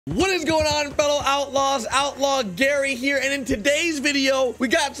What is going on, fellow outlaws? Outlaw Gary here, and in today's video we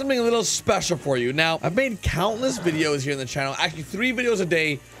got something a little special for you. Now, I've made countless videos here on the channel, actually 3 videos a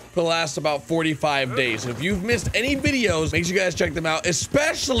day for the last about 45 days. So if you've missed any videos, make sure you guys check them out,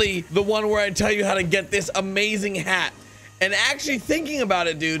 especially the one where I tell you how to get this amazing hat. And actually thinking about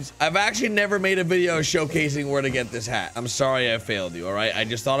it, dudes, I've actually never made a video showcasing where to get this hat. I'm sorry I failed you, all right? I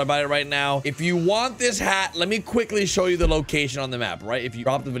just thought about it right now. If you want this hat, let me quickly show you the location on the map, right? If you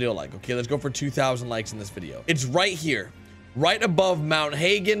drop the video a like, okay, let's go for 2,000 likes in this video. It's right here, right above Mount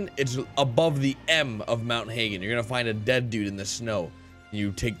Hagen. It's above the M of Mount Hagen. You're gonna find a dead dude in the snow.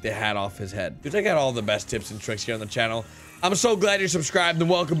 You take the hat off his head. Dude, I got all the best tips and tricks here on the channel. I'm so glad you're subscribed and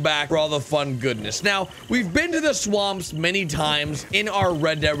welcome back for all the fun goodness. Now, we've been to the swamps many times in our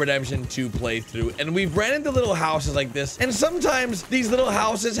Red Dead Redemption 2 playthrough, and we've ran into little houses like this, and sometimes these little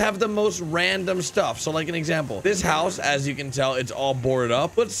houses have the most random stuff. So like an example, this house, as you can tell, it's all boarded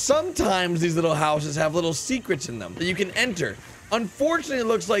up, but sometimes these little houses have little secrets in them that you can enter. Unfortunately, it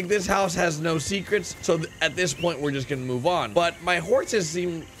looks like this house has no secrets, so at this point, we're just gonna move on. But my horse is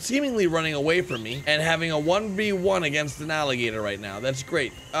seemingly running away from me and having a 1v1 against an alligator right now. That's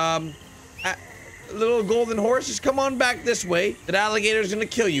great. Little golden horse, just come on back this way. That alligator's gonna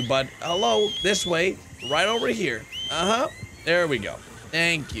kill you, bud. Hello, this way, right over here. There we go.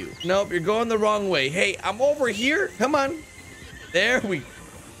 Thank you. Nope, you're going the wrong way. Hey, I'm over here. Come on. There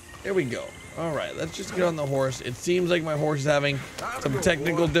we go. All right, let's just get on the horse. It seems like my horse is having some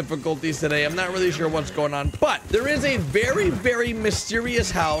technical difficulties today. I'm not really sure what's going on, but there is a very, very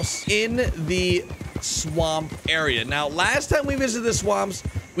mysterious house in the swamp area. Now, last time we visited the swamps,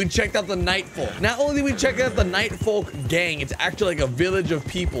 we checked out the Night Folk. Not only did we check out the Night Folk gang, it's actually like a village of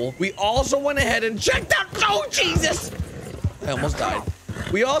people. We also went ahead and checked out, oh, Jesus! I almost died.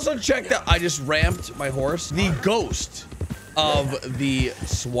 We also checked out, I just ramped my horse, the ghost of the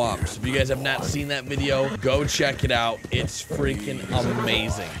swamps. If you guys have not seen that video, go check it out. It's freaking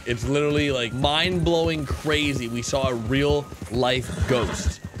amazing. It's literally like mind-blowing crazy. We saw a real life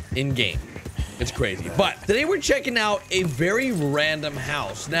ghost in game. It's crazy. But today we're checking out a very random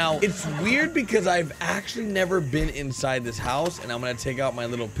house. Now, it's weird because I've actually never been inside this house, and I'm gonna take out my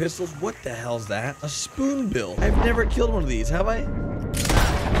little pistols. What the hell's that? A spoonbill. I've never killed one of these, have I?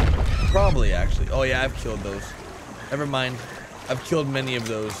 Probably, actually. Oh yeah, I've killed those. Never mind. I've killed many of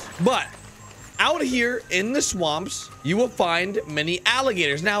those. But out here in the swamps, you will find many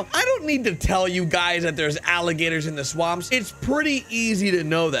alligators. Now, I don't need to tell you guys that there's alligators in the swamps. It's pretty easy to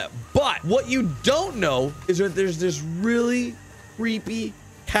know that. But what you don't know is that there's this really creepy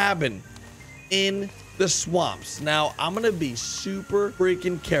cabin in the swamps. Now, I'm gonna be super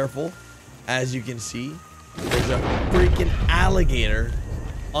freaking careful. As you can see, there's a freaking alligator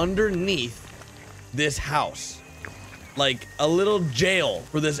underneath this house. Like a little jail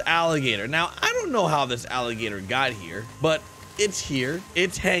for this alligator. Now, I don't know how this alligator got here, but it's here,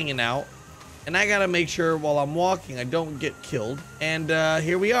 it's hanging out, and I gotta make sure while I'm walking I don't get killed. And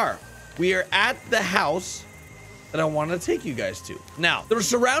here we are. We are at the house that I want to take you guys to. Now, the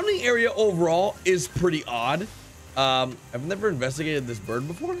surrounding area overall is pretty odd. I've never investigated this bird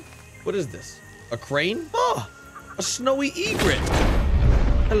before. What is this? A crane? Oh, a snowy egret.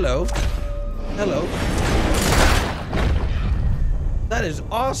 Hello. Hello. That is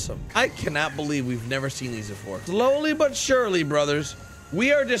awesome. I cannot believe we've never seen these before. Slowly but surely, brothers,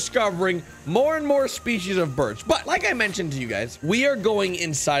 we are discovering more and more species of birds. But like I mentioned to you guys, we are going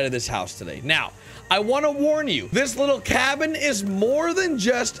inside of this house today. Now, I want to warn you, this little cabin is more than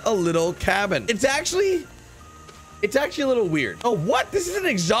just a little cabin. It's actually a little weird. Oh, what? This is an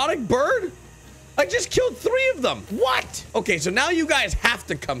exotic bird? I just killed 3 of them. What? Okay, so now you guys have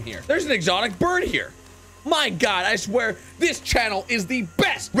to come here. There's an exotic bird here. My God, I swear this channel is the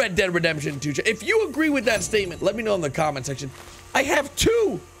best Red Dead Redemption 2 channel. If you agree with that statement, let me know in the comment section. I have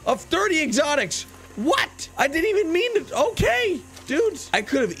 2 of 30 exotics. What? I didn't even mean to. Okay, dudes. I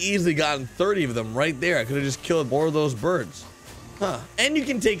could have easily gotten 30 of them right there. I could have just killed more of those birds. Huh. And you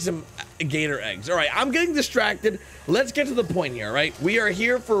can take some gator eggs. All right, I'm getting distracted. Let's get to the point here, all right? We are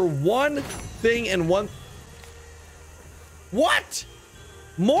here for one thing and one. What?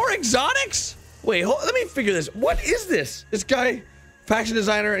 More exotics? Wait, let me figure this. What is this? This guy, fashion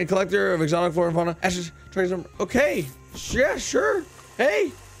designer and collector of exotic flora and fauna. Okay, yeah, sure.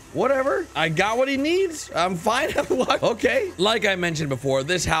 Hey, whatever. I got what he needs. I'm fine. Okay. Like I mentioned before,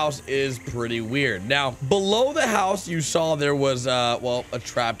 this house is pretty weird. Now, below the house, you saw there was, well, a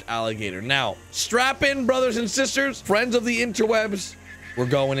trapped alligator. Now, strap in, brothers and sisters, friends of the interwebs. We're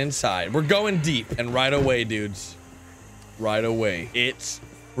going inside. We're going deep. And right away, dudes, right away, it's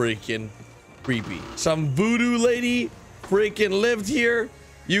freaking creepy. Some voodoo lady freaking lived here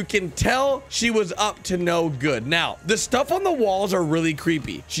You can tell she was up to no good. Now, the stuff on the walls are really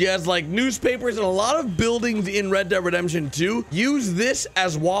creepy. She has like newspapers, and a lot of buildings in Red Dead Redemption 2 use this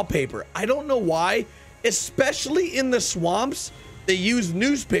as wallpaper. I don't know why, especially in the swamps, they use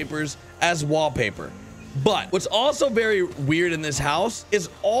newspapers as wallpaper. But what's also very weird in this house is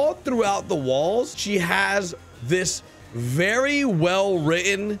all throughout the walls, she has this very well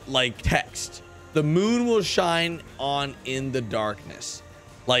written like text. The moon will shine on in the darkness.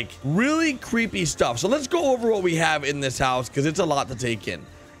 Like really creepy stuff. So let's go over what we have in this house because it's a lot to take in.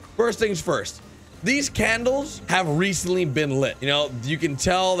 First things first, these candles have recently been lit. You know, you can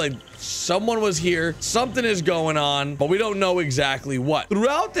tell that someone was here, something is going on, but we don't know exactly what.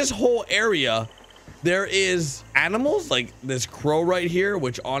 Throughout this whole area, there is animals like this crow right here,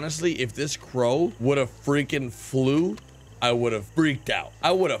 which honestly, if this crow would have freaking flew, I would have freaked out.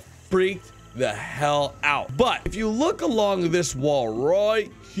 I would have freaked the hell out. But if you look along this wall right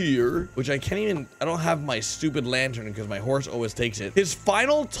here, which I don't have my stupid lantern because my horse always takes it. His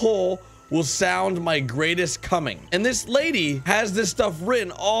final toll will sound my greatest coming. And this lady has this stuff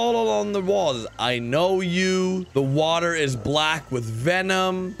written all along the walls. I know you. The water is black with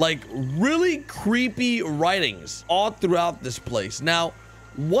venom. Like really creepy writings all throughout this place. Now,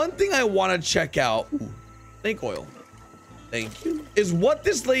 one thing I want to check out, snake oil. Thank you. Is what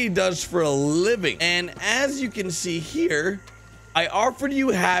this lady does for a living. And as you can see here, I offered you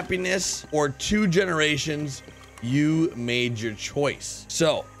happiness or 2 generations. You made your choice.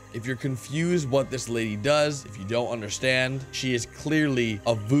 So if you're confused what this lady does, if you don't understand, she is clearly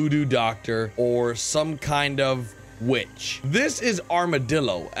a voodoo doctor or some kind of witch. This is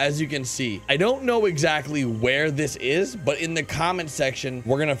Armadillo, as you can see. I don't know exactly where this is, but in the comment section,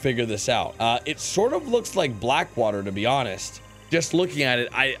 we're gonna figure this out. It sort of looks like Blackwater, to be honest. Just looking at it,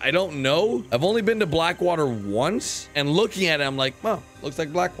 I don't know. I've only been to Blackwater once, and looking at it, I'm like, well, looks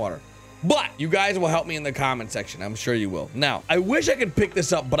like Blackwater. But you guys will help me in the comment section. I'm sure you will. Now, I wish I could pick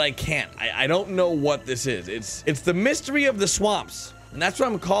this up, but I can't. I don't know what this is. It's the mystery of the swamps, and that's what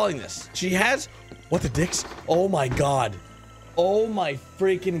I'm calling this. She has... What the dicks? Oh my God. Oh my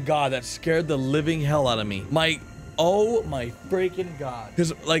freaking God. That scared the living hell out of me. Oh my freaking God.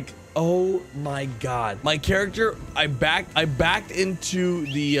 Because like, oh my God. My character, I backed into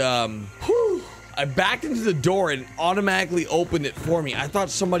the, I backed into the door and automatically opened it for me. I thought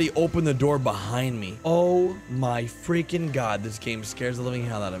somebody opened the door behind me. Oh my freaking God. This game scares the living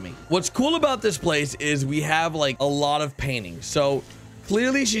hell out of me. What's cool about this place is we have like a lot of paintings. So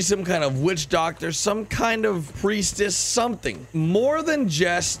clearly she's some kind of witch doctor, some kind of priestess, something more than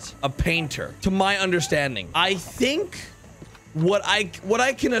just a painter, to my understanding. I think what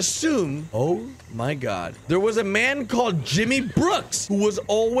I can assume, oh my God, there was a man called Jimmy Brooks who was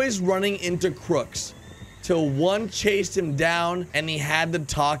always running into crooks till one chased him down and he had to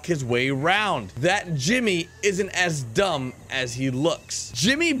talk his way around. That Jimmy isn't as dumb as he looks.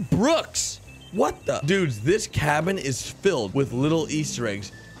 Jimmy Brooks. What the? Dudes, this cabin is filled with little Easter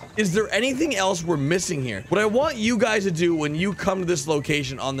eggs. Is there anything else we're missing here? What I want you guys to do when you come to this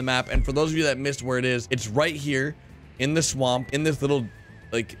location on the map, and for those of you that missed where it is, it's right here in the swamp, in this little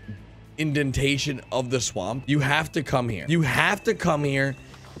like indentation of the swamp. You have to come here. You have to come here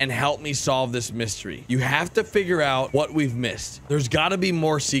and help me solve this mystery. You have to figure out what we've missed. There's got to be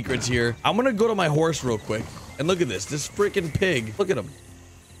more secrets here. I'm gonna go to my horse real quick and look at this freaking pig. Look at him.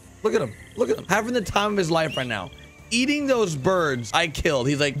 Look at him. Look at him. Having the time of his life right now. Eating those birds I killed.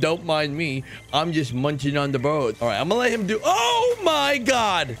 He's like, don't mind me. I'm just munching on the birds. All right, I'm gonna let him do. Oh my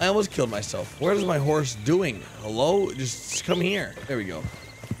God. I almost killed myself. What is my horse doing? Hello? Just come here. There we go.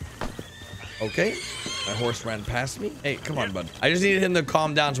 Okay. My horse ran past me. Hey, come on, bud. I just needed him to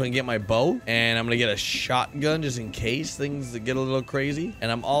calm down so I can get my bow. And I'm gonna get a shotgun just in case things get a little crazy.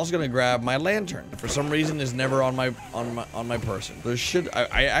 And I'm also gonna grab my lantern. For some reason, it's never on my person. There should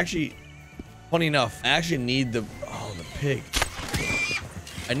I actually, funny enough, I actually need the pig.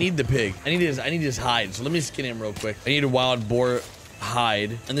 I need the pig. I need his hide. So let me skin him real quick. I need a wild boar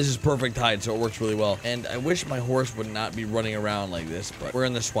hide, and this is perfect hide, so it works really well. And I wish my horse would not be running around like this, but we're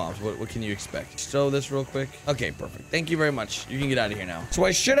in the swamps. What can you expect? Stow this real quick. Okay, perfect. Thank you very much. You can get out of here now. So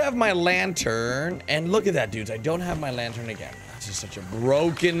I should have my lantern, and look at that, dudes. I don't have my lantern again. This is such a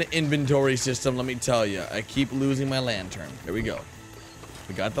broken inventory system, let me tell you. I keep losing my lantern. There we go.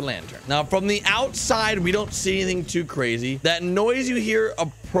 We got the lantern. Now, from the outside, we don't see anything too crazy. That noise you hear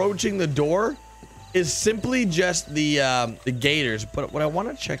approaching the door is simply just the gators. But what I want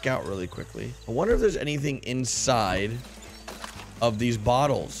to check out really quickly, I wonder if there's anything inside of these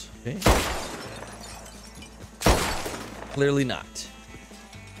bottles. Okay. Clearly not.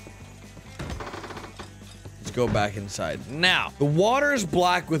 Let's go back inside. Now, the water is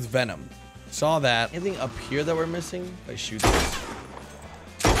black with venom. Saw that. Anything up here that we're missing? If I shoot this.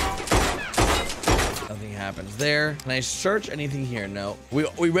 Nothing happens there. Can I search anything here? No. We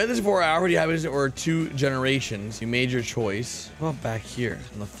read this before. I already have it. Or 2 generations. You made your choice. What about back here?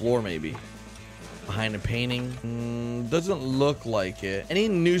 On the floor, maybe. Behind a painting. Doesn't look like it. Any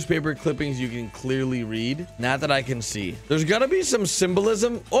newspaper clippings you can clearly read? Not that I can see. There's got to be some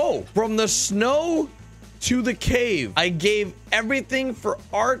symbolism. Oh, from the snow to the cave. I gave everything for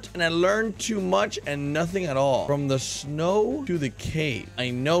art and I learned too much and nothing at all. From the snow to the cave. I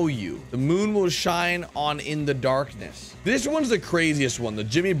know you. The moon will shine on in the darkness. This one's the craziest one, the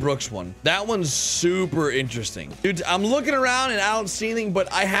Jimmy Brooks one. That one's super interesting. Dude, I'm looking around and I don't see anything,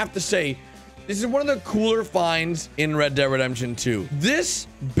 but I have to say, this is one of the cooler finds in Red Dead Redemption 2. This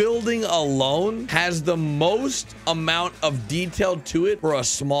building alone has the most amount of detail to it for a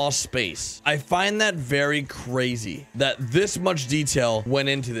small space. I find that very crazy that this much detail went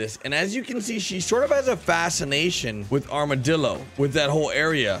into this. And as you can see, she sort of has a fascination with Armadillo, with that whole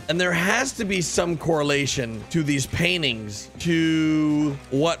area. And there has to be some correlation to these paintings to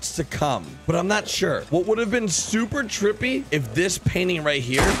what's to come. But I'm not sure. What would have been super trippy if this painting right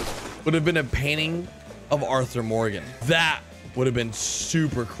here would have been a painting of Arthur Morgan. That would have been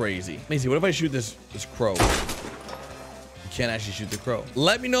super crazy. Let me see. What if I shoot this crow? You can't actually shoot the crow.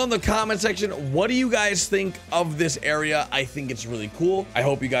 Let me know in the comment section. What do you guys think of this area? I think it's really cool. I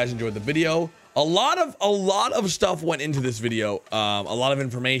hope you guys enjoyed the video. A lot of stuff went into this video. A lot of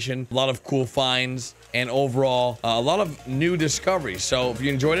information, a lot of cool finds, and overall, a lot of new discoveries. So if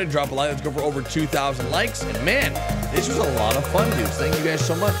you enjoyed it, drop a like. Let's go for over 2,000 likes. And man, this was a lot of fun, dudes. Thank you guys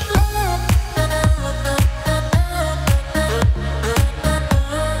so much.